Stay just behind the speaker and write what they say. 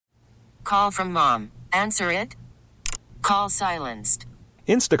Call from mom. Answer it. Call silenced.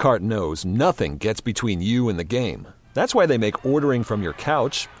 Instacart knows nothing gets between you and the game. That's why they make ordering from your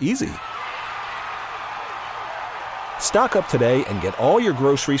couch easy. Stock up today and get all your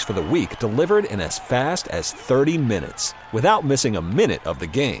groceries for the week delivered in as fast as 30 minutes without missing a minute of the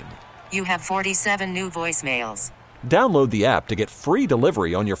game. You have 47 new voicemails. Download the app to get free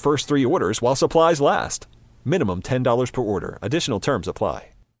delivery on your first 3 orders while supplies last. Minimum $10 per order. Additional terms apply.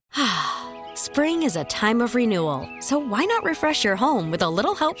 Spring is a time of renewal, so why not refresh your home with a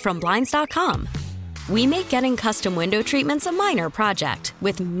little help from Blinds.com? We make getting custom window treatments a minor project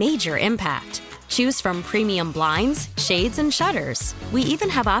with major impact. Choose from premium blinds, shades, and shutters. We even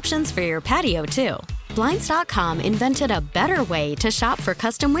have options for your patio, too. Blinds.com invented a better way to shop for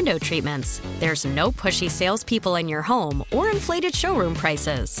custom window treatments. There's no pushy salespeople in your home or inflated showroom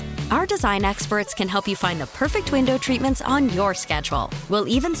prices. Our design experts can help you find the perfect window treatments on your schedule. We'll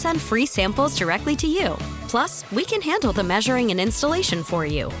even send free samples directly to you. Plus, we can handle the measuring and installation for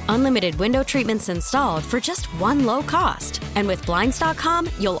you. Unlimited window treatments installed for just one low cost. And with Blinds.com,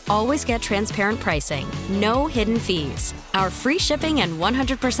 you'll always get transparent pricing. No hidden fees. Our free shipping and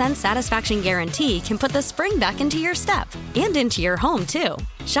 100% satisfaction guarantee can put the spring back into your step and into your home, too.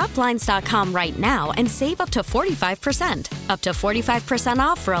 Shop Blinds.com right now and save up to 45%. Up to 45%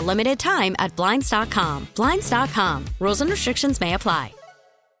 off for a limited time at Blinds.com. Blinds.com. Rules and restrictions may apply.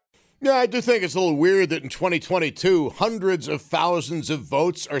 Yeah, I do think it's a little weird that in 2022, hundreds of thousands of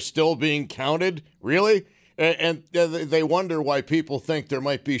votes are still being counted. Really? And they wonder why people think there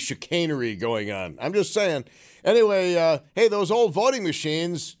might be chicanery going on. I'm just saying. Anyway, hey, those old voting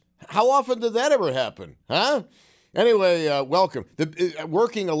machines, how often did that ever happen? Huh? Anyway, welcome. The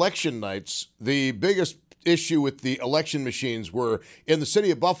working election nights, the biggest issue with the election machines were in the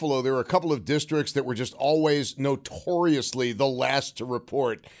city of Buffalo. There were a couple of districts that were just always notoriously the last to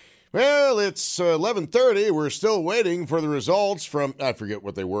report. Well, it's 11:30. We're still waiting for the results from, I forget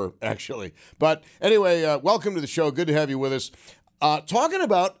what they were, actually. But anyway, welcome to the show. Good to have you with us. Talking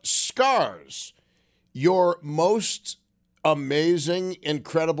about scars, your most amazing,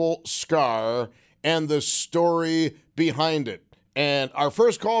 incredible scar and the story behind it. And our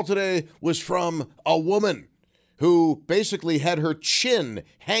first call today was from a woman who basically had her chin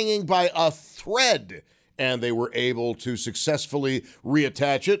hanging by a thread, and they were able to successfully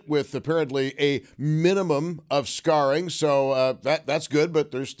reattach it with apparently a minimum of scarring. So that's good, but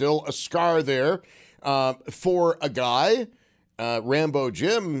there's still a scar there. For a guy, Rambo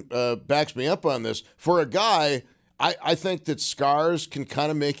Jim backs me up on this. For a guy, I think that scars can kind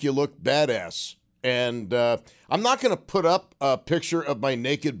of make you look badass. And I'm not going to put up a picture of my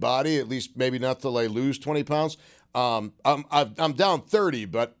naked body, at least maybe not till I lose 20 pounds. I'm down 30,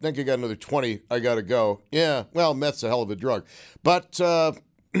 but I think I got another 20 I got to go. Yeah, well, meth's a hell of a drug. But no,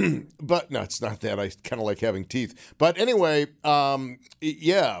 it's not that. I kind of like having teeth. But anyway,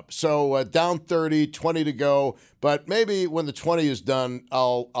 yeah, so down 30, 20 to go. But maybe when the 20 is done,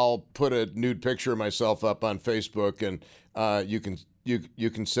 I'll put a nude picture of myself up on Facebook, and you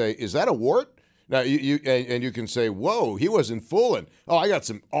can say, is that a wart? Now, you can say, whoa, he wasn't fooling. Oh, I got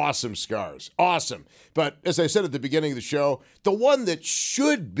some awesome scars. Awesome. But as I said at the beginning of the show, the one that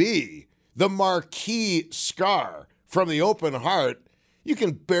should be the marquee scar from the open heart, you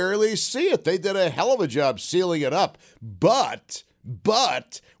can barely see it. They did a hell of a job sealing it up. But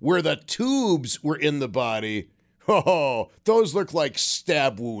where the tubes were in the body, oh, those look like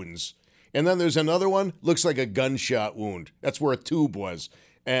stab wounds. And then there's another one, looks like a gunshot wound. That's where a tube was.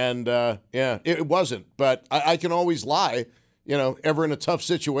 And, yeah, it wasn't. But I can always lie, ever in a tough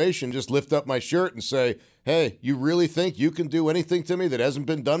situation, just lift up my shirt and say, hey, you really think you can do anything to me that hasn't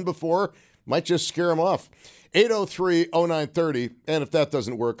been done before? Might just scare them off. 803-0930, and if that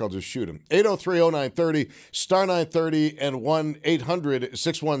doesn't work, I'll just shoot him. 803-0930, star 930, and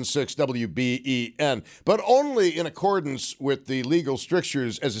 1-800-616-WBEN. But only in accordance with the legal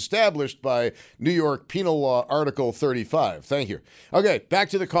strictures as established by New York Penal Law Article 35. Thank you. Okay, back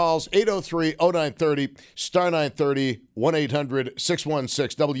to the calls. 803-0930, star 930,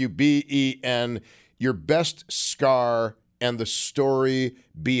 1-800-616-WBEN. Your best scar and the story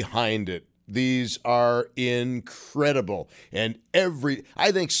behind it. These are incredible. And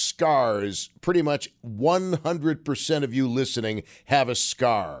I think scars, pretty much 100% of you listening have a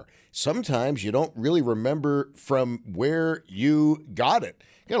scar. Sometimes you don't really remember from where you got it.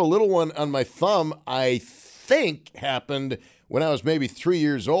 Got a little one on my thumb, I think happened when I was maybe 3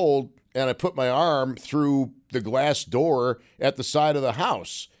 years old, and I put my arm through the glass door at the side of the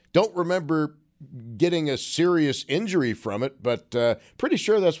house. Don't remember getting a serious injury from it, but pretty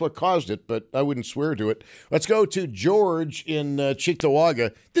sure that's what caused it, but I wouldn't swear to it. Let's go to George in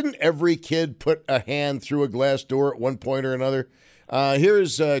Cheektowaga. Didn't every kid put a hand through a glass door at one point or another?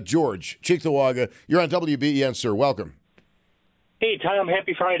 Here's George, Cheektowaga. You're on WBEN, sir. Welcome. Hey, Tom.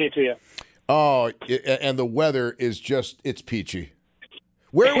 Happy Friday to you. Oh, and the weather is just, it's peachy.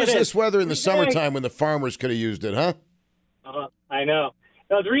 Where was this weather in the summertime when the farmers could have used it, huh? I know.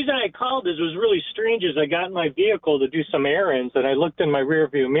 Now, the reason I called is it was really strange is I got in my vehicle to do some errands, and I looked in my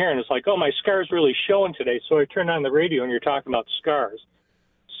rearview mirror, and it's like, oh, my scar's really showing today. So I turned on the radio, and you're talking about scars.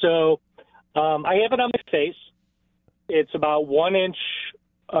 So I have it on my face. It's about 1 inch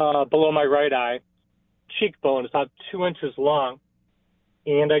below my right eye. Cheekbone. It's about 2 inches long.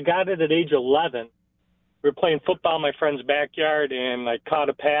 And I got it at age 11. We were playing football in my friend's backyard, and I caught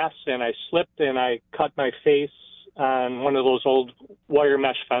a pass, and I slipped, and I cut my face on one of those old wire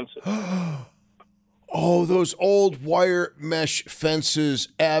mesh fences. Oh, those old wire mesh fences,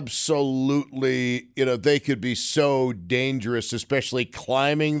 absolutely, they could be so dangerous, especially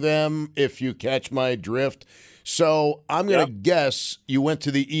climbing them, if you catch my drift. So I'm going to guess you went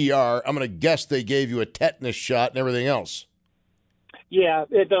to the ER. I'm going to guess they gave you a tetanus shot and everything else. Yeah,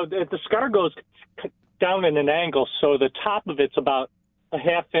 the scar goes down in an angle, so the top of it's about a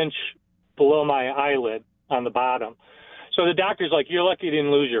half inch below my eyelid on the bottom. So the doctor's like, you're lucky you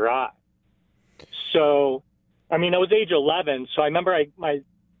didn't lose your eye. So, I mean, I was age 11, so I remember my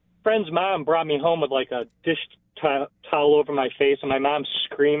friend's mom brought me home with like a dish towel over my face, and my mom's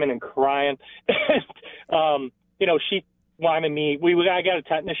screaming and crying. She wanted me, I got a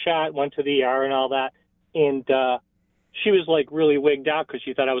tetanus shot, went to the ER and all that, and she was like really wigged out because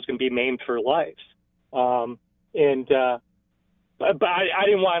she thought I was going to be maimed for life. But I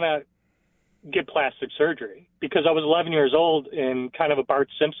didn't want to get plastic surgery because I was 11 years old in kind of a Bart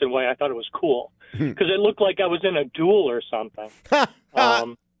Simpson way. I thought it was cool because it looked like I was in a duel or something.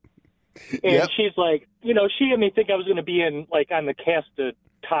 And she's like, she had me think I was going to be in like on the cast of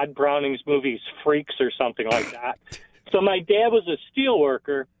Todd Browning's movies Freaks or something like that. So my dad was a steel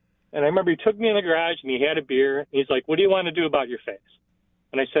worker, and I remember he took me in the garage and he had a beer. And he's like, what do you want to do about your face?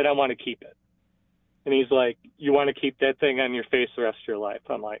 And I said, I want to keep it. And he's like, you want to keep that thing on your face the rest of your life?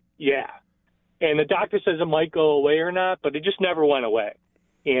 I'm like, yeah. And the doctor says it might go away or not, but it just never went away.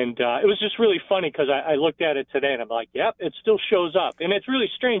 And it was just really funny because I looked at it today and I'm like, yep, it still shows up. And it's really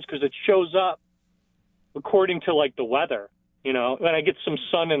strange because it shows up according to like the weather. When I get some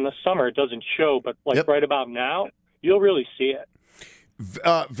sun in the summer, it doesn't show. But like right about now, you'll really see it.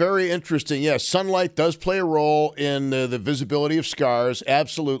 Very interesting. Yeah, sunlight does play a role in the visibility of scars.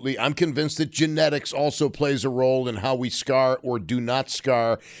 Absolutely. I'm convinced that genetics also plays a role in how we scar or do not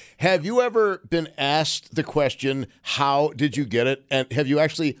scar. Have you ever been asked the question, how did you get it? And have you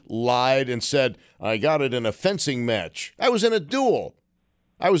actually lied and said, I got it in a fencing match? I was in a duel.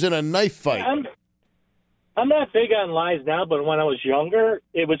 I was in a knife fight. I'm not big on lies now, but when I was younger,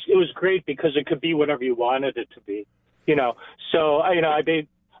 it was great because it could be whatever you wanted it to be. So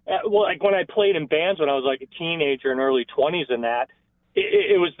like when I played in bands when I was like a teenager and early 20s and that,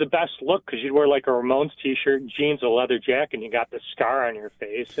 it was the best look because you'd wear like a Ramones t-shirt, jeans, a leather jacket, and you got the scar on your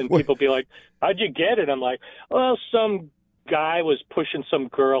face. And people be like, how'd you get it? I'm like, well, some guy was pushing some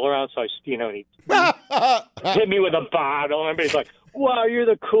girl around, so he hit me with a bottle. And everybody's like, wow, you're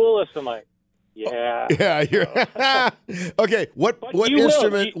the coolest. I'm like, yeah. Yeah. You're okay. What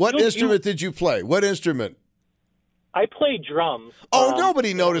instrument did you play? What instrument? I play drums. Oh,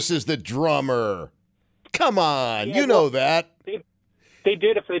 nobody notices the drummer. Come on, you know that. They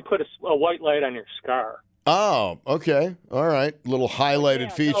did if they put a white light on your scar. Oh, okay. All right. Little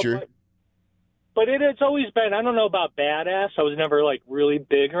highlighted feature. No, but it's always been, I don't know about badass. I was never like really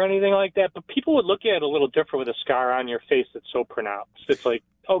big or anything like that. But people would look at it a little different with a scar on your face that's so pronounced. It's like,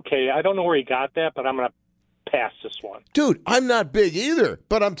 okay, I don't know where you got that, but I'm going to pass this one. Dude, I'm not big either,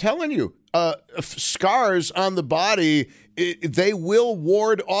 but I'm telling you, scars on the body, they will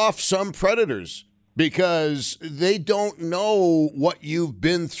ward off some predators because they don't know what you've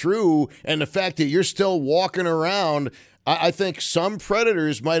been through. And the fact that you're still walking around, I think some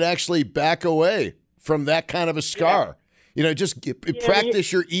predators might actually back away from that kind of a scar. Just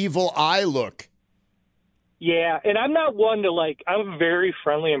practice your evil eye look. Yeah, and I'm not one to I'm very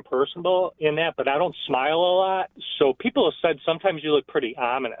friendly and personable in that, but I don't smile a lot. So people have said sometimes you look pretty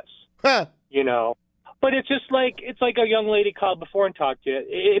ominous. Huh. But it's just it's like a young lady called before and talked to you.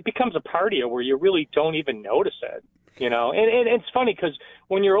 It becomes a part of you where you really don't even notice it, And it's funny because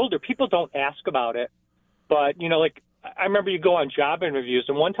when you're older, people don't ask about it. But, I remember you go on job interviews,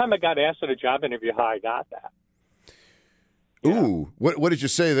 and one time I got asked at a job interview how I got that. Ooh, what did you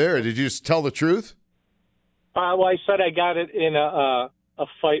say there? Did you just tell the truth? Well, I said I got it in a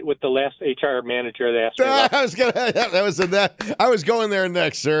fight with the last HR manager that asked me. I was going there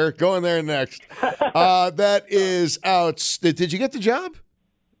next, sir. Going there next. That is out. Did you get the job?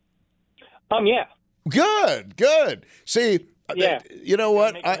 Yeah. Good. See, Yeah. you know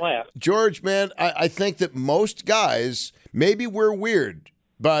what, Make 'em laugh. George, man, I think that most guys, maybe we're weird,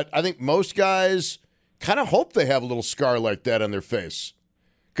 but I think most guys kind of hope they have a little scar like that on their face,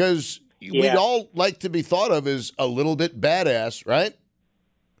 because we'd all like to be thought of as a little bit badass, right?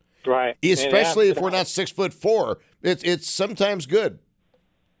 Right. Especially if we're not 6'4". It's sometimes good.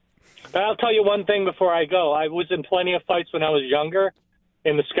 But I'll tell you one thing before I go. I was in plenty of fights when I was younger,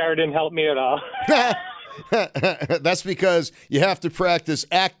 and the scar didn't help me at all. That's because you have to practice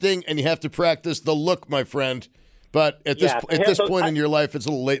acting and you have to practice the look, my friend. But at this point in your life, it's a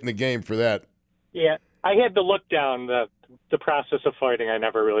little late in the game for that. Yeah, I had to look down the process of fighting. I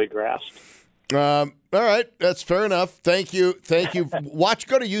never really grasped. All right, that's fair enough. Thank you. Go to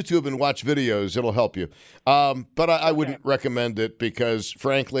YouTube and watch videos. It'll help you. But I wouldn't recommend it because,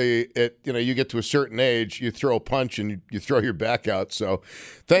 frankly, you get to a certain age, you throw a punch and you throw your back out. So,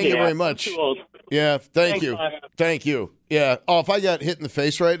 thank you very much. I'm too old. Yeah, thank Thanks, you. Bob. Thank you. Yeah. Oh, if I got hit in the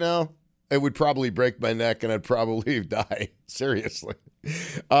face right now, it would probably break my neck and I'd probably die. Seriously.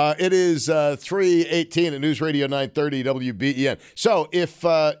 It is 3:18 at News Radio 930 WBEN. So if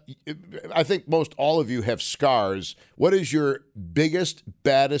I think most all of you have scars, what is your biggest,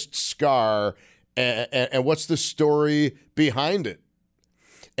 baddest scar and what's the story behind it?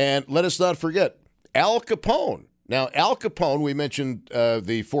 And let us not forget, Al Capone. Now, Al Capone, we mentioned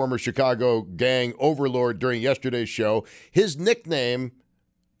the former Chicago gang overlord during yesterday's show. His nickname,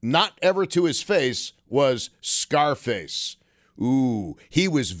 not ever to his face, was Scarface. Ooh, he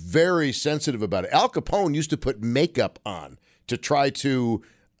was very sensitive about it. Al Capone used to put makeup on to try to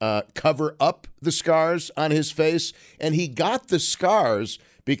cover up the scars on his face, and he got the scars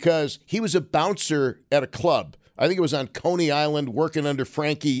because he was a bouncer at a club. I think it was on Coney Island, working under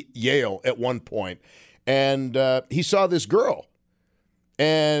Frankie Yale at one point. And he saw this girl.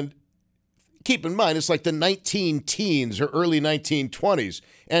 And keep in mind, it's like the 19-teens or early 1920s.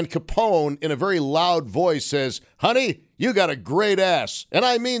 And Capone, in a very loud voice, says, "Honey, you got a great ass." And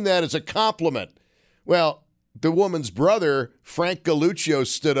I mean that as a compliment. Well, the woman's brother, Frank Galluccio,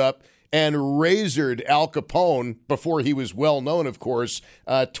 stood up and razored Al Capone, before he was well known, of course,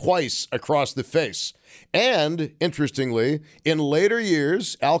 twice across the face. And, interestingly, in later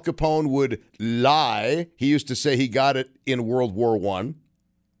years, Al Capone would lie. He used to say he got it in World War I.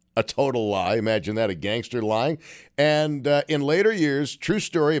 A total lie. Imagine that, a gangster lying. And in later years, true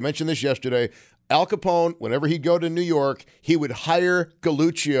story, I mentioned this yesterday, Al Capone, whenever he'd go to New York, he would hire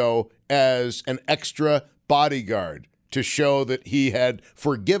Galluccio as an extra bodyguard to show that he had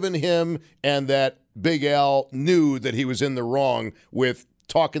forgiven him and that Big Al knew that he was in the wrong with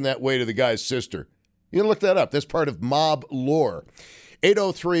talking that way to the guy's sister. You can look that up. That's part of mob lore.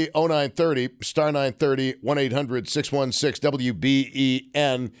 803-0930, star 930,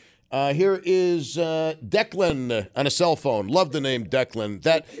 1-800-616-WBEN. Here is Declan on a cell phone. Love the name Declan.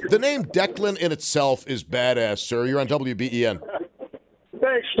 The name Declan in itself is badass, sir. You're on WBEN.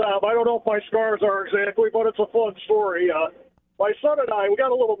 Thanks, Tom. I don't know if my scars are exactly, but it's a fun story. My son and I, we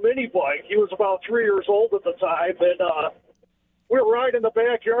got a little mini bike. He was about 3 years old at the time, and we were riding in the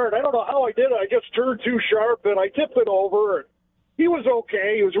backyard. I don't know how I did it. I just turned too sharp, and I tipped it over. And he was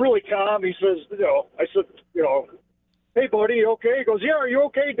okay. He was really calm. He says, I said, "Hey, buddy, you okay?" He goes, "Yeah, are you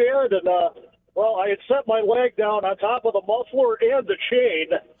okay, Dad?" And, well, I had set my leg down on top of the muffler and the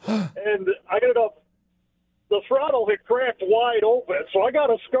chain, and I ended up, the throttle had cracked wide open, so I got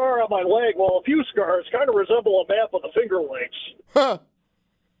a scar on my leg. Well, a few scars kind of resemble a map of the Finger Lakes. Huh.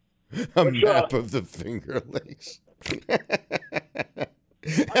 Map of the Finger Lakes.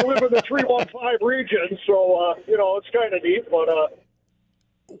 I live in the 315 region, so, it's kind of neat, but...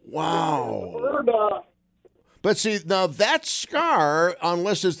 Wow. But see, now that scar,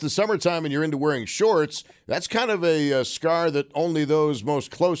 unless it's the summertime and you're into wearing shorts, that's kind of a scar that only those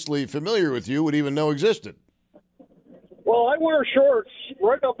most closely familiar with you would even know existed. Well, I wear shorts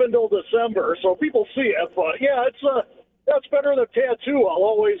right up until December, so people see it. But, yeah, that's better than tattoo.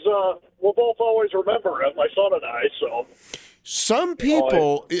 We'll both always remember it, my son and I, so... Some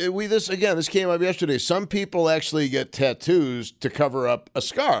people, this came up yesterday. Some people actually get tattoos to cover up a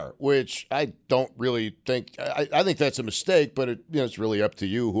scar, which I don't really think. I think that's a mistake, but it's really up to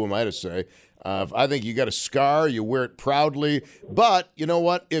you. Who am I to say? I think you got a scar, you wear it proudly. But you know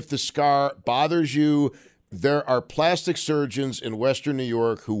what? If the scar bothers you, there are plastic surgeons in Western New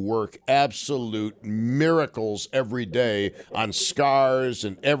York who work absolute miracles every day on scars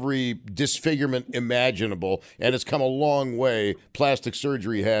and every disfigurement imaginable, and it's come a long way, plastic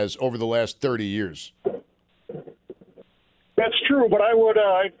surgery has, over the last 30 years. That's true, but I wouldn't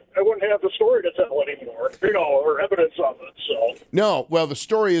have the story to tell anymore, or evidence of it. So no, well, the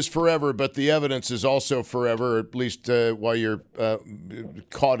story is forever, but the evidence is also forever, at least while you're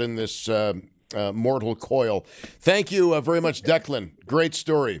caught in this mortal coil. Thank you very much, Declan. Great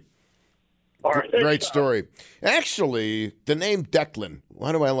story. all right, Great story. Actually, the name Declan,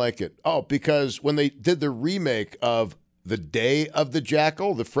 why do I like it? Oh, because when they did the remake of The Day of the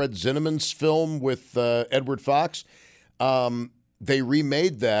Jackal, the Fred Zinnemann's film with Edward Fox, they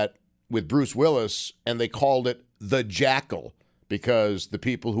remade that with Bruce Willis, and they called it The Jackal because the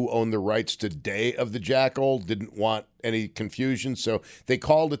people who owned the rights to Day of the Jackal didn't want any confusion, so they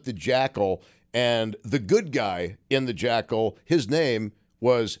called it The Jackal, and the good guy in The Jackal, his name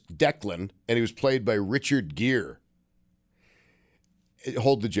was Declan, and he was played by Richard Gere.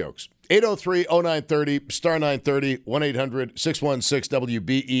 Hold the jokes. 803-0930, star 930,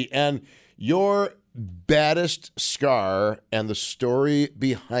 1-800-616-WBEN. Your baddest scar and the story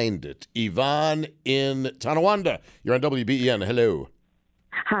behind it. Yvonne in Tonawanda. You're on WBEN. Hello.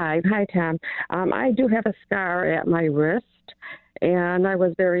 Hi, Tom. I do have a scar at my wrist, and I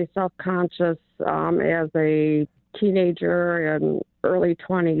was very self-conscious as a teenager and early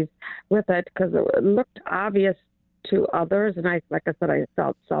 20s with it because it looked obvious to others, and I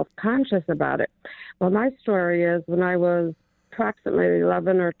felt self-conscious about it. Well, my story is when I was approximately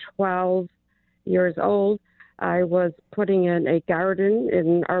 11 or 12 years old, I was putting in a garden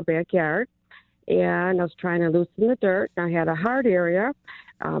in our backyard, and I was trying to loosen the dirt. I had a hard area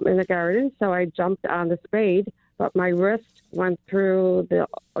in the garden, so I jumped on the spade, but my wrist went through the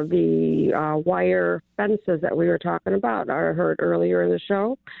wire fences that we were talking about, I heard earlier in the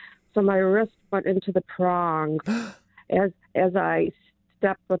show. So my wrist went into the prongs as I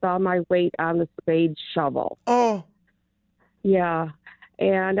stepped with all my weight on the spade shovel. Oh. Yeah.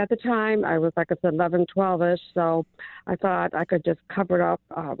 And at the time, I was, like I said, 11, 12-ish, so I thought I could just cover it up,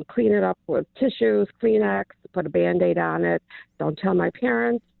 clean it up with tissues, Kleenex, put a Band-Aid on it, don't tell my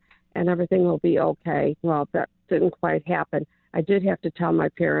parents, and everything will be okay. Well, that didn't quite happen. I did have to tell my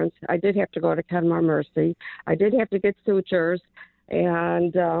parents. I did have to go to Kenmore Mercy. I did have to get sutures,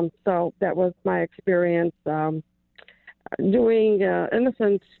 and so that was my experience doing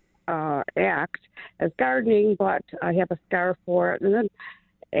innocent act as gardening, but I have a scar for it. And then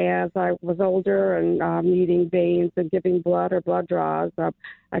as I was older and needing veins and giving blood or blood draws, like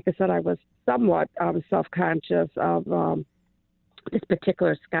I said, I was somewhat self-conscious of this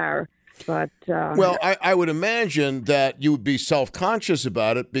particular scar. But well, I would imagine that you would be self-conscious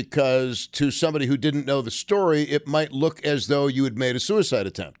about it because to somebody who didn't know the story, it might look as though you had made a suicide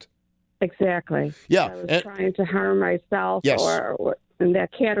attempt. Exactly. Yeah. I was trying to harm myself, yes, or in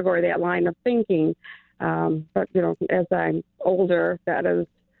that category, that line of thinking. But, as I'm older, that is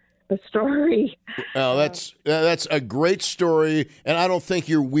the story. Well, that's a great story, and I don't think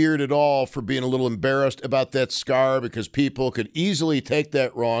you're weird at all for being a little embarrassed about that scar because people could easily take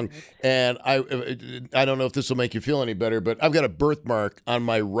that wrong. And I don't know if this will make you feel any better, but I've got a birthmark on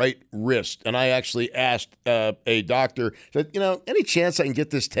my right wrist, and I actually asked a doctor, said, any chance I can get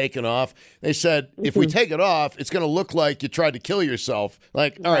this taken off? They said, if we take it off, it's going to look like you tried to kill yourself.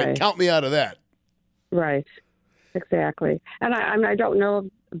 Like, all right, count me out of that. Right. Exactly. And I don't know if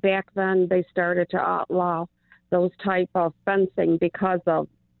back then they started to outlaw those type of fencing because of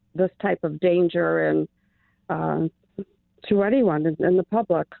this type of danger and to anyone in the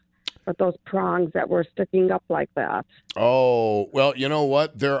public. But those prongs that were sticking up like that. Oh, well, you know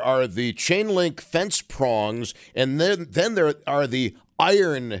what? There are the chain link fence prongs, and then there are the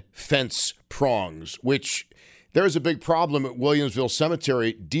iron fence prongs, which there's a big problem at Williamsville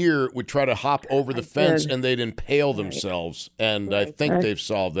Cemetery. Deer would try to hop over the fence and they'd impale themselves. And I think they've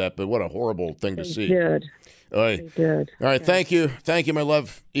solved that, but what a horrible thing to see. They did. All right, thank you. Thank you, my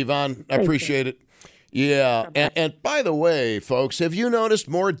love, Yvonne. I appreciate it. Yeah, and by the way, folks, have you noticed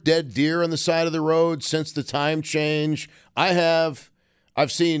more dead deer on the side of the road since the time change? I have.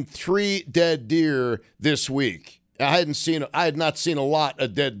 I've seen 3 dead deer this week. I had not seen a lot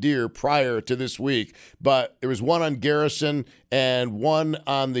of dead deer prior to this week, but there was one on Garrison and one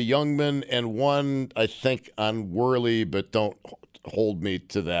on the Youngman and one, I think, on Worley, but don't hold me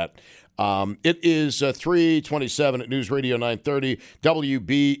to that. It is 3:27 at News Radio 930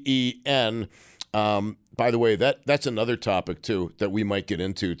 WBEN. By the way, that's another topic, too, that we might get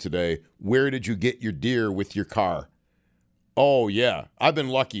into today. Where did you get your deer with your car? Oh, yeah. I've been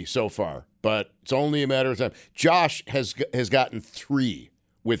lucky so far. but it's only a matter of time. Josh has gotten 3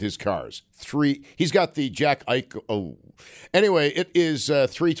 with his cars. 3. He's got the Jack Ike. Oh, anyway, it is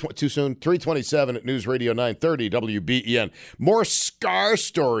too soon. 3:27 at News Radio 930 WBEN. More scar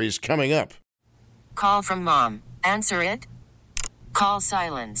stories coming up. Call from mom. Answer it. Call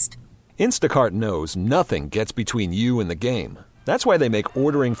silenced. Instacart knows nothing gets between you and the game. That's why they make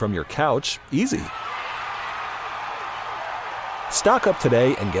ordering from your couch easy. Stock up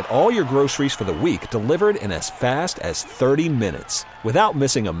today and get all your groceries for the week delivered in as fast as 30 minutes without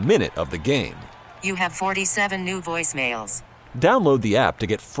missing a minute of the game. You have 47 new voicemails. Download the app to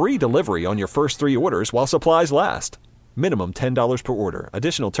get free delivery on your first 3 orders while supplies last. Minimum $10 per order.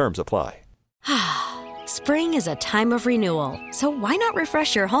 Additional terms apply. Spring is a time of renewal, so why not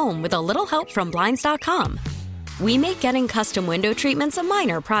refresh your home with a little help from Blinds.com? We make getting custom window treatments a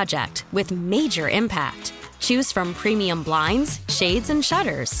minor project with major impact. Choose from premium blinds, shades, and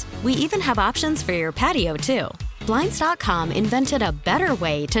shutters. We even have options for your patio, too. Blinds.com invented a better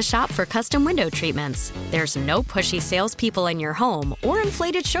way to shop for custom window treatments. There's no pushy salespeople in your home or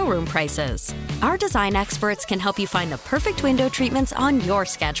inflated showroom prices. Our design experts can help you find the perfect window treatments on your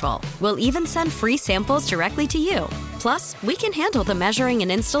schedule. We'll even send free samples directly to you. Plus, we can handle the measuring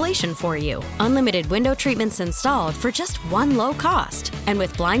and installation for you. Unlimited window treatments installed for just one low cost. And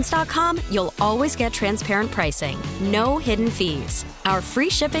with Blinds.com, you'll always get transparent pricing. No hidden fees. Our free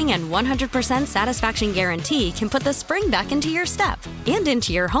shipping and 100% satisfaction guarantee can put the spring back into your step and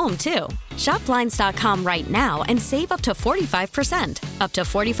into your home, too. Shop Blinds.com right now and save up to 45%. Up to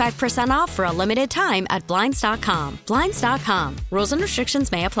 45% off for a limited time at Blinds.com. Blinds.com. Rules and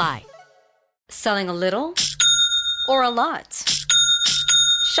restrictions may apply. Selling a little or a lot?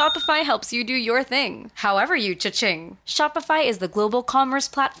 Shopify helps you do your thing, however you cha-ching. Shopify is the global commerce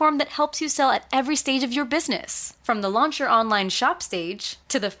platform that helps you sell at every stage of your business. From the launch your online shop stage,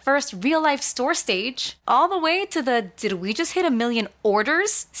 to the first real-life store stage, all the way to the did we just hit 1 million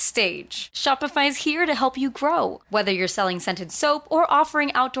orders stage. Shopify's here to help you grow. Whether you're selling scented soap or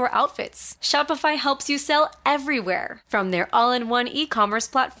offering outdoor outfits, Shopify helps you sell everywhere. From their all-in-one e-commerce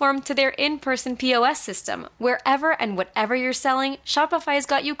platform to their in-person POS system, wherever and whatever you're selling, Shopify's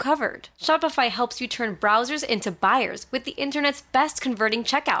got you covered. Shopify helps you turn browsers into buyers with the internet's best converting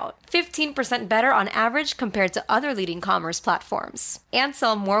checkout. 15% better on average compared to other leading commerce platforms. And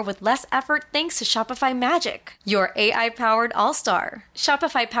sell more with less effort thanks to Shopify Magic, your AI-powered all-star.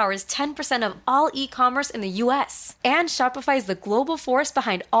 Shopify powers 10% of all e-commerce in the U.S. And Shopify is the global force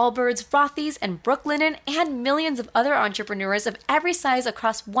behind Allbirds, Rothy's, and Brooklinen, and millions of other entrepreneurs of every size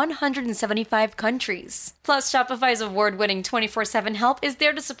across 175 countries. Plus, Shopify's award-winning 24/7 help is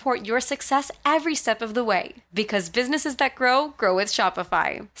there to support your success every step of the way. Because businesses that grow, grow with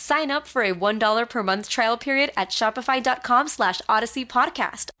Shopify. Sign up for a $1 per month trial period at shopify.com/Odyssey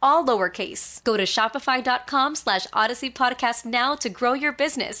Podcast, all lowercase. Go to shopify.com/Odyssey Podcast now to grow your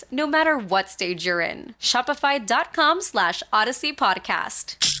business, no matter what stage you're in. Shopify.com/Odyssey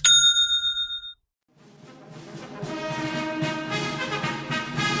Podcast.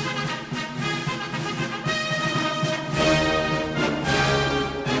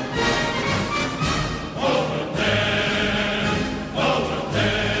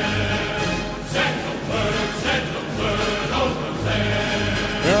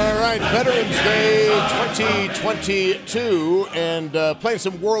 Veterans Day 2022, and playing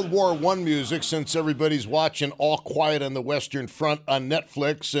some World War I music since everybody's watching All Quiet on the Western Front on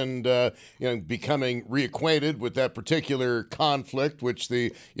Netflix and becoming reacquainted with that particular conflict, which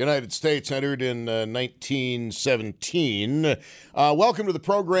the United States entered in 1917. Welcome to the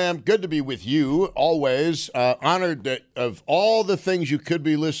program. Good to be with you, always. Honored that of all the things you could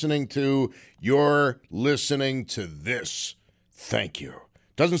be listening to, you're listening to this. Thank you.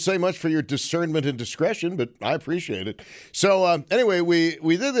 Doesn't say much for your discernment and discretion, but I appreciate it. So anyway, we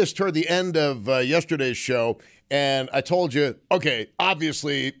did this toward the end of yesterday's show, and I told you, okay,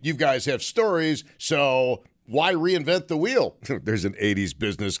 obviously you guys have stories, so why reinvent the wheel? There's an 80s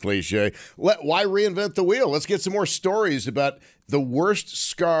business cliche. Why reinvent the wheel? Let's get some more stories about the worst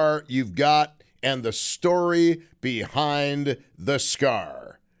scar you've got and the story behind the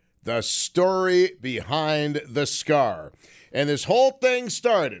scar. The story behind the scar. And this whole thing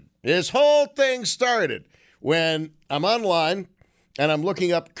started when I'm online and I'm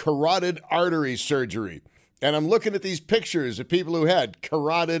looking up carotid artery surgery. And I'm looking at these pictures of people who had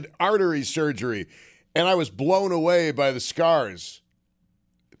carotid artery surgery. And I was blown away by the scars.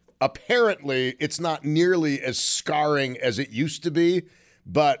 Apparently, it's not nearly as scarring as it used to be.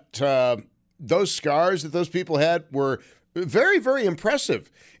 But those scars that those people had were very, very impressive.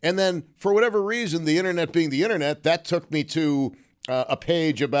 And then, for whatever reason, the internet being the internet, that took me to a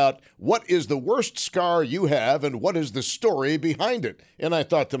page about what is the worst scar you have and what is the story behind it. And I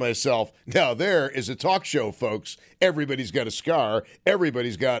thought to myself, now there is a talk show, folks. Everybody's got a scar.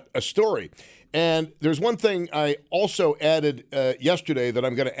 Everybody's got a story. And there's one thing I also added yesterday that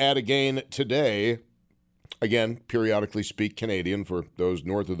I'm going to add again today. Again, periodically speak Canadian for those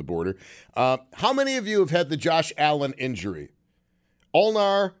north of the border. How many of you have had the Josh Allen injury?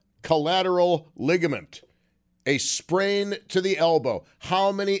 Ulnar collateral ligament, a sprain to the elbow.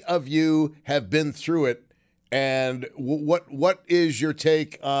 How many of you have been through it? And what is your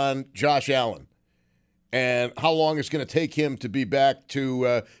take on Josh Allen? And how long it's going to take him to be back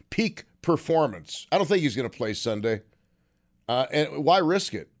to peak performance? I don't think he's going to play Sunday. And why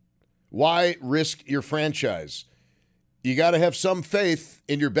risk it? Why risk your franchise? You got to have some faith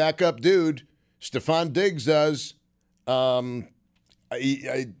in your backup dude. Stephon Diggs does. To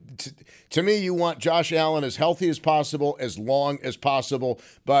me, you want Josh Allen as healthy as possible, as long as possible.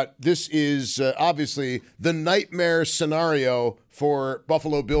 But this is obviously the nightmare scenario for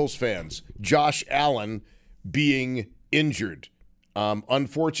Buffalo Bills fans. Josh Allen being injured.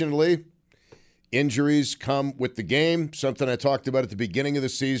 Unfortunately, injuries come with the game, something I talked about at the beginning of the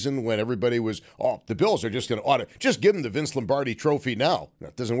season when everybody was, the Bills are just going to just give them the Vince Lombardi trophy now. No,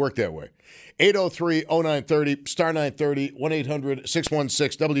 it doesn't work that way. 803-0930, star 930,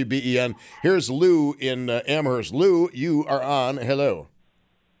 1-800-616-WBEN. Here's Lou in Amherst. Lou, you are on. Hello.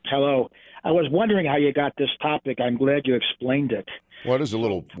 Hello. I was wondering how you got this topic. I'm glad you explained it. Well, it is a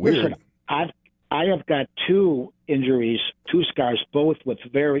little weird. Listen, I have got two injuries, two scars, both with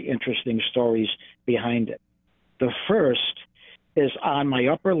very interesting stories behind it. The first is on my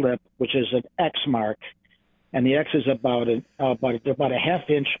upper lip, which is an X mark, and the X is about a half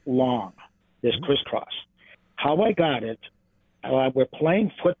inch long, this crisscross. How I got it, we're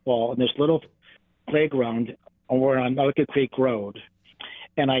playing football in this little playground over on Ellicott Creek Road,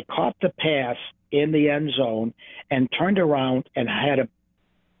 and I caught the pass in the end zone and turned around and had a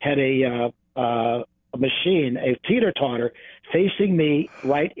machine, a teeter-totter, facing me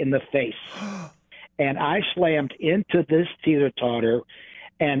right in the face. And I slammed into this teeter-totter,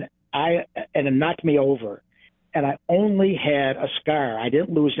 and it knocked me over. And I only had a scar. I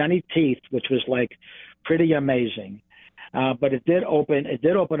didn't lose any teeth, which was like pretty amazing. But it did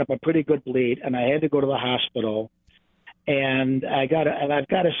open up a pretty good bleed, and I had to go to the hospital. And I've got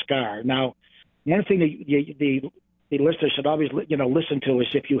a scar. Now, one thing that the listener should always, listen to is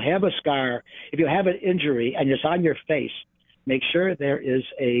if you have a scar, if you have an injury and it's on your face, make sure there is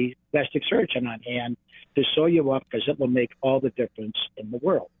a plastic surgeon on hand to sew you up, because it will make all the difference in the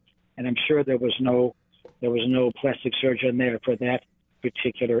world. And I'm sure there was no plastic surgeon there for that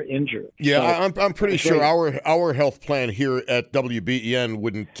particular injury. Yeah, so, I'm pretty sure our health plan here at WBEN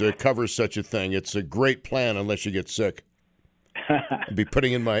wouldn't cover such a thing. It's a great plan unless you get sick. I'll be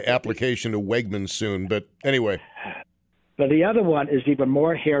putting in my application to Wegmans soon, but anyway. But the other one is even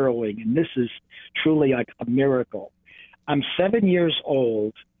more harrowing, and this is truly like a miracle. I'm 7 years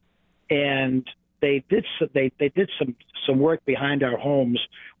old, and they did some work behind our homes.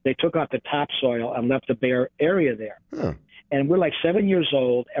 They took out the topsoil and left a bare area there. Huh. And we're like 7 years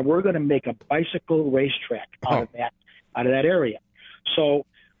old, and we're going to make a bicycle racetrack out of that area. So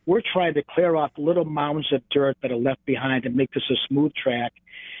we're trying to clear off little mounds of dirt that are left behind and make this a smooth track.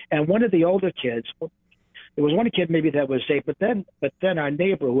 And one of the older kids, there was one kid maybe that was 8, but then our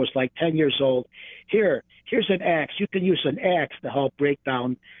neighbor who was like 10 years old, here's an axe. You can use an axe to help break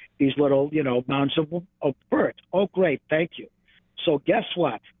down these little, mounds of dirt. Oh, great, thank you. So guess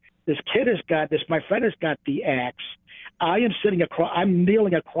what? This kid has got this. My friend has got the axe. I'm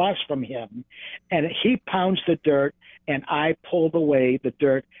kneeling across from him, and he pounds the dirt, and I pulled away the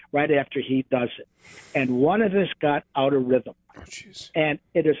dirt right after he does it. And one of us got out of rhythm. Oh, jeez. And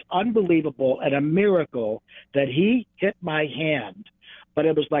it is unbelievable and a miracle that he hit my hand, but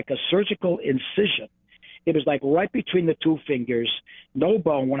it was like a surgical incision. It was like right between the two fingers, no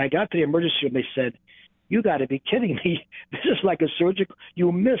bone. When I got to the emergency room, they said, "You got to be kidding me. This is like a surgical.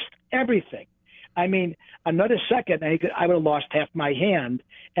 You missed everything." I mean, another second, I would have lost half my hand,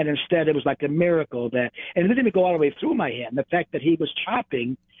 and instead it was like a miracle that, and it didn't even go all the way through my hand. The fact that he was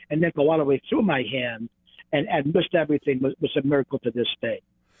chopping and then go all the way through my hand and missed everything was a miracle to this day.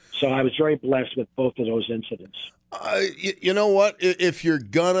 So I was very blessed with both of those incidents. You know what? If you're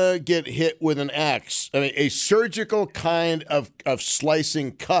gonna get hit with an axe, I mean, a surgical kind of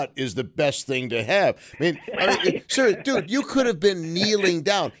slicing cut is the best thing to have. I mean, sir, dude, you could have been kneeling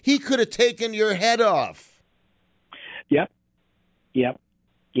down. He could have taken your head off. Yep. I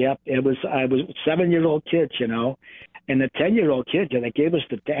was a 7-year-old kid, And the 10-year-old kid that gave us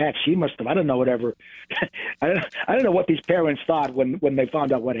the axe, he must have, I don't know, whatever. I don't know what these parents thought when they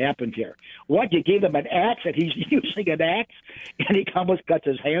found out what happened here. What, you gave him an axe and he's using an axe and he almost cuts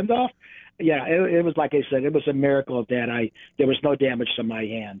his hand off? Yeah, it was like I said, it was a miracle that there was no damage to my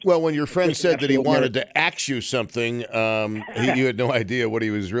hand. Well, when your friend said that he wanted to axe you something, you had no idea what he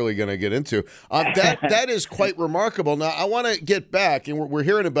was really going to get into. That is quite remarkable. Now, I want to get back, and we're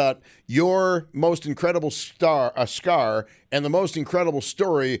hearing about your most incredible scar, and the most incredible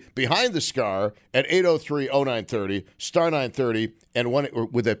story behind the scar at 803-0930, star 930, and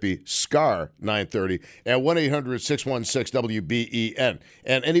would that be scar 930, at 1-800-616-WBEN.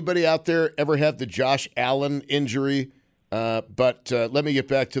 And anybody out there ever have the Josh Allen injury? But let me get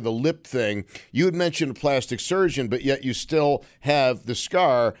back to the lip thing. You had mentioned a plastic surgeon, but yet you still have the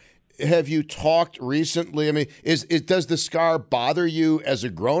scar. Have you talked recently? I mean, does the scar bother you as a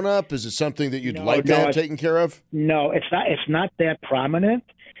grown-up? Is it something that you'd like to have taken care of? No, it's not. It's not that prominent.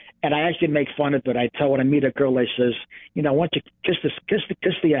 And I actually make fun of it. I tell when I meet a girl, I says, why don't you kiss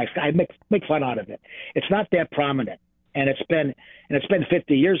the ex? I make fun out of it. It's not that prominent, and it's been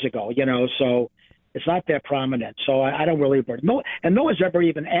 50 years ago. So it's not that prominent. So I don't really no one's ever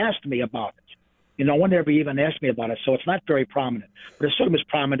even asked me about it. No one ever even asked me about it, so it's not very prominent. But it certainly was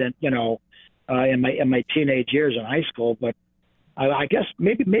prominent, in my teenage years in high school. But I guess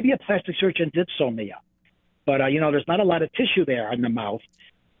maybe a plastic surgeon did sew me up. But there's not a lot of tissue there in the mouth,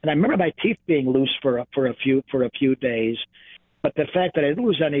 and I remember my teeth being loose for a few days. But the fact that I didn't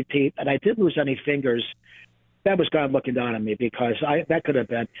lose any teeth and I did lose any fingers, that was God looking down on me, because that could have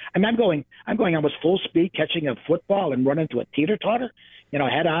been. I mean, I'm going almost full speed catching a football and run into a teeter-totter,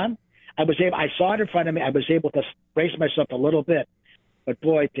 head on. I saw it in front of me. I was able to brace myself a little bit, but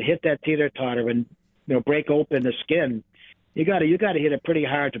boy, to hit that teeter-totter and break open the skin, you got to hit it pretty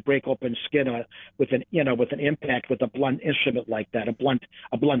hard to break open skin with an impact with a blunt instrument like that, a blunt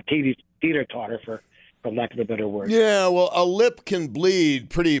teeter-totter for lack of a better word. Yeah, well, a lip can bleed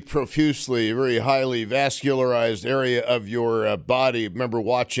pretty profusely, a very highly vascularized area of your body. I remember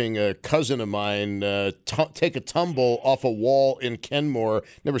watching a cousin of mine take a tumble off a wall in Kenmore.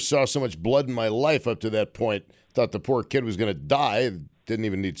 Never saw so much blood in my life up to that point. Thought the poor kid was going to die. Didn't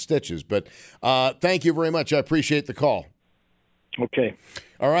even need stitches. But thank you very much. I appreciate the call. Okay.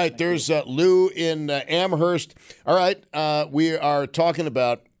 All right, there's Lou in Amherst. All right, we are talking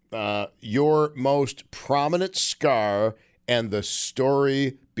about your most prominent scar and the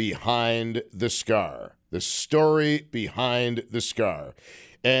story behind the scar. The story behind the scar.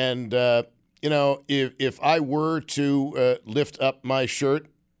 And, if I were to lift up my shirt,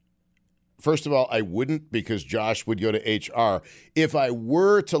 first of all, I wouldn't, because Josh would go to HR. If I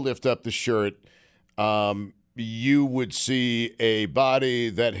were to lift up the shirt, you would see a body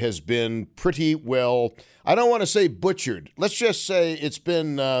that has been pretty well, I don't want to say butchered. Let's just say it's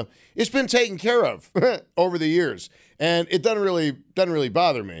been taken care of over the years. And it doesn't really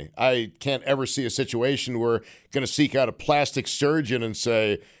bother me. I can't ever see a situation where I'm going to seek out a plastic surgeon and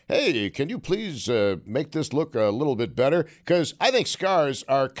say, hey, can you please make this look a little bit better? Because I think scars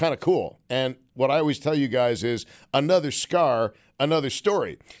are kind of cool. And what I always tell you guys is another scar, another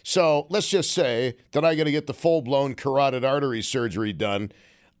story. So let's just say that I got to get the full-blown carotid artery surgery done.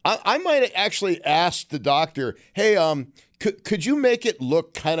 I might actually ask the doctor, hey, could you make it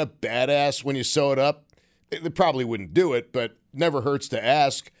look kind of badass when you sew it up? They probably wouldn't do it, but never hurts to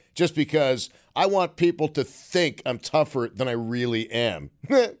ask, just because I want people to think I'm tougher than I really am.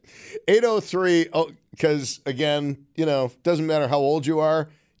 803, because, again, doesn't matter how old you are,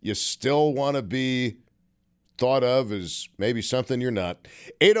 you still want to be thought of as maybe something you're not.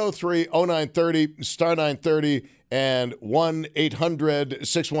 803-0930, star 930, and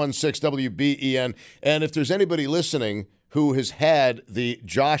 1-800-616-WBEN. And if there's anybody listening who has had the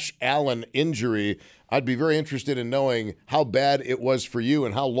Josh Allen injury, I'd be very interested in knowing how bad it was for you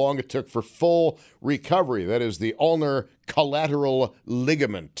and how long it took for full recovery. That is the ulnar collateral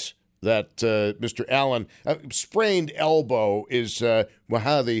ligament that Mr. Allen, sprained elbow is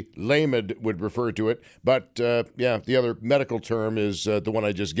how the layman would refer to it. But, the other medical term is the one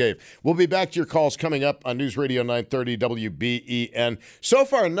I just gave. We'll be back to your calls coming up on News Radio 930 WBEN. So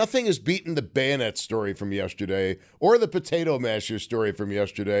far, nothing has beaten the bayonet story from yesterday or the potato masher story from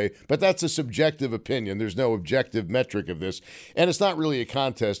yesterday, but that's a subjective opinion. There's no objective metric of this, and it's not really a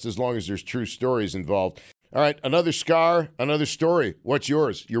contest as long as there's true stories involved. All right, another scar, another story. What's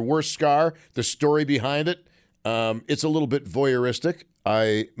yours? Your worst scar, the story behind it. It's a little bit voyeuristic,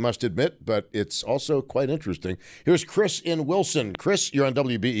 I must admit, but it's also quite interesting. Here's Chris in Wilson. Chris, you're on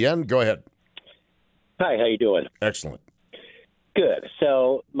WBEN. Go ahead. Hi, how you doing? Excellent. Good.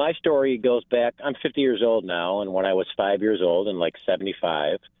 So my story goes back, I'm 50 years old now, and when I was 5 years old and like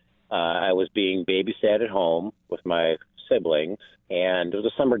 75, I was being babysat at home with my siblings, and it was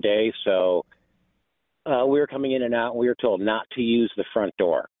a summer day, so we were coming in and out, and we were told not to use the front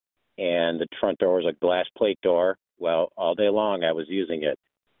door. And the front door was a glass plate door. Well, all day long I was using it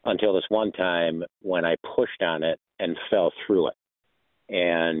until this one time when I pushed on it and fell through it.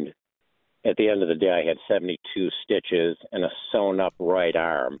 And at the end of the day, I had 72 stitches and a sewn-up right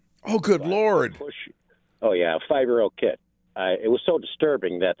arm. Oh, good Lord. Oh, yeah, a 5-year-old kid. It was so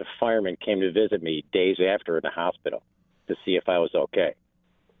disturbing that the firemen came to visit me days after in the hospital to see if I was okay.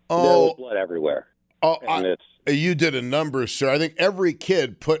 Oh. There was blood everywhere. Oh, you did a number, sir. I think every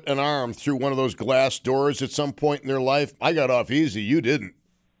kid put an arm through one of those glass doors at some point in their life. I got off easy. You didn't.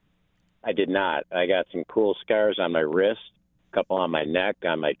 I did not. I got some cool scars on my wrist, a couple on my neck,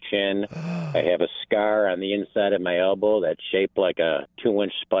 on my chin. I have a scar on the inside of my elbow that's shaped like a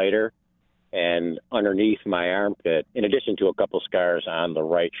 2-inch spider. And underneath my armpit, in addition to a couple scars on the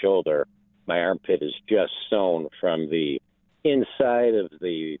right shoulder, my armpit is just sewn from the inside of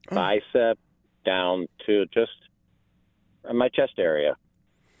the bicep down to just my chest area.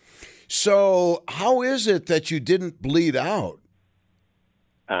 So how is it that you didn't bleed out?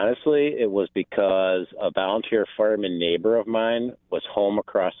 Honestly, it was because a volunteer fireman neighbor of mine was home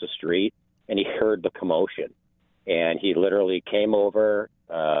across the street, and he heard the commotion. And he literally came over.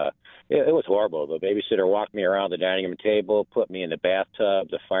 It was horrible. The babysitter walked me around the dining room table, put me in the bathtub.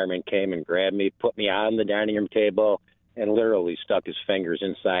 The fireman came and grabbed me, put me on the dining room table, and literally stuck his fingers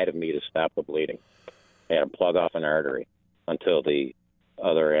inside of me to stop the bleeding and plug off an artery until the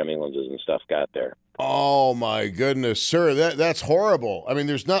other ambulances and stuff got there. Oh my goodness, sir, that's horrible. I mean,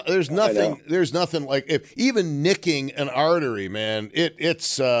 there's nothing like if even nicking an artery, man.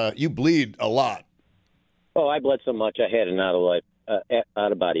 It's you bleed a lot. Oh, I bled so much I had an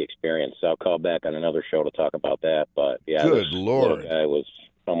out of body experience. So I'll call back on another show to talk about that. But yeah, good Lord, I was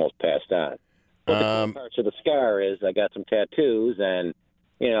almost passed on. But the parts of the scar is I got some tattoos, and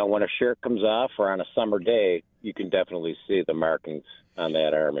when a shirt comes off or on a summer day, you can definitely see the markings on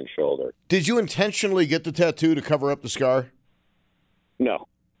that arm and shoulder. Did you intentionally get the tattoo to cover up the scar? No.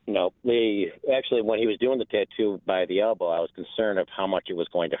 Actually, when he was doing the tattoo by the elbow, I was concerned of how much it was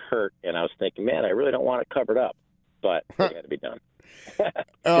going to hurt, and I was thinking, man, I really don't want it covered up, but it had to be done.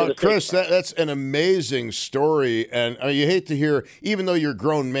 Chris, that's an amazing story, and you hate to hear, even though you're a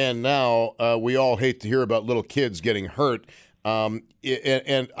grown man now, we all hate to hear about little kids getting hurt. And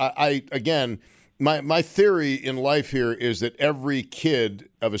I again, my theory in life here is that every kid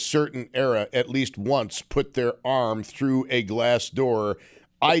of a certain era at least once put their arm through a glass door.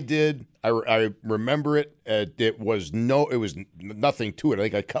 I did. I remember it. It was nothing to it. I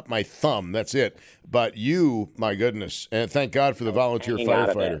think I cut my thumb. That's it. But you, my goodness, and thank God for the volunteer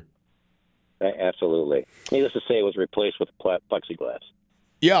firefighter. Absolutely. Needless to say, it was replaced with plexiglass.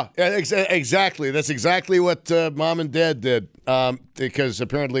 Yeah, exactly. That's exactly what Mom and Dad did because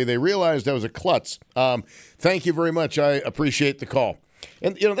apparently they realized that was a klutz. Thank you very much. I appreciate the call.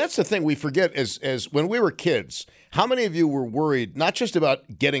 And, that's the thing we forget as when we were kids, how many of you were worried not just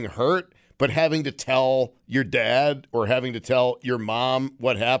about getting hurt, but having to tell your dad or having to tell your mom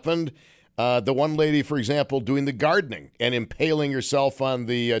what happened? The one lady, for example, doing the gardening and impaling herself on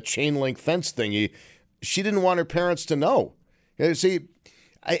the chain link fence thingy, she didn't want her parents to know. See,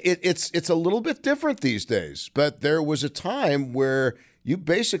 it's a little bit different these days, but there was a time where you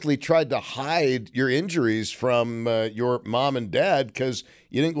basically tried to hide your injuries from your mom and dad because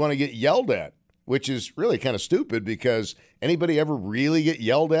you didn't want to get yelled at, which is really kind of stupid because anybody ever really get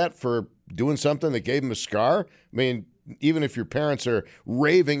yelled at for doing something that gave them a scar? I mean, even if your parents are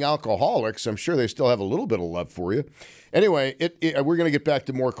raving alcoholics, I'm sure they still have a little bit of love for you. Anyway, we're going to get back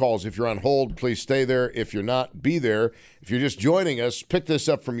to more calls. If you're on hold, please stay there. If you're not, be there. If you're just joining us, pick this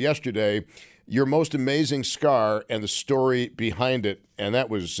up from yesterday. Your most amazing scar and the story behind it. And that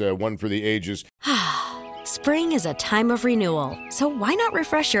was one for the ages. Spring is a time of renewal, so why not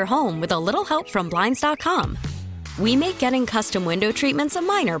refresh your home with a little help from Blinds.com? We make getting custom window treatments a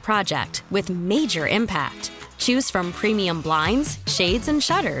minor project with major impact. Choose from premium blinds, shades, and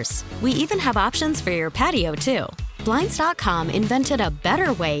shutters. We even have options for your patio, too. Blinds.com invented a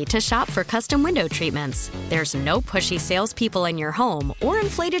better way to shop for custom window treatments. There's no pushy salespeople in your home or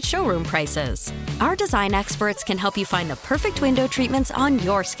inflated showroom prices. Our design experts can help you find the perfect window treatments on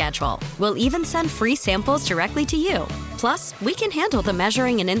your schedule. We'll even send free samples directly to you. Plus, we can handle the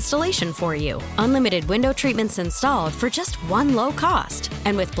measuring and installation for you. Unlimited window treatments installed for just one low cost.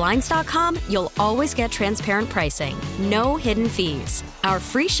 And with Blinds.com, you'll always get transparent pricing. No hidden fees. Our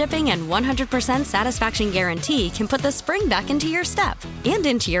free shipping and 100% satisfaction guarantee can put the spring back into your step and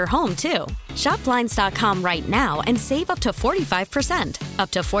into your home, too. Shop Blinds.com right now and save up to 45%.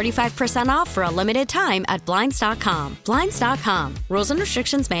 Up to 45% off for a limited time at Blinds.com. Blinds.com. Rules and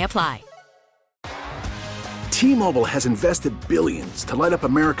restrictions may apply. T-Mobile has invested billions to light up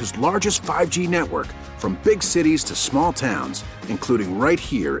America's largest 5G network, from big cities to small towns, including right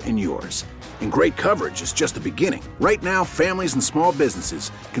here in yours. And great coverage is just the beginning. Right now, families and small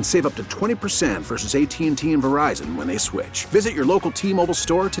businesses can save up to 20% versus AT&T and Verizon when they switch. Visit your local T-Mobile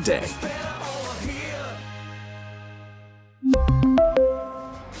store today.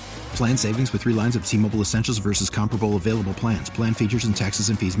 Plan savings with 3 lines of T-Mobile Essentials versus comparable available plans. Plan features and taxes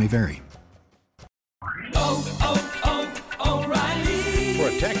and fees may vary.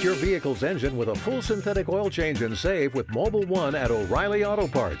 Protect your vehicle's engine with a full synthetic oil change and save with Mobil 1 at O'Reilly Auto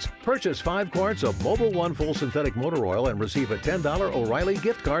Parts. Purchase 5 quarts of Mobil 1 full synthetic motor oil and receive a $10 O'Reilly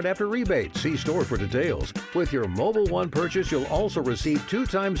gift card after rebate. See store for details. With your Mobil 1 purchase, you'll also receive 2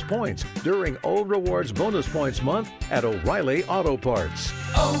 times points during O Rewards Bonus Points Month at O'Reilly Auto Parts.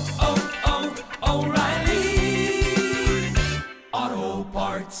 O'Reilly Auto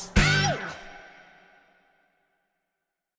Parts.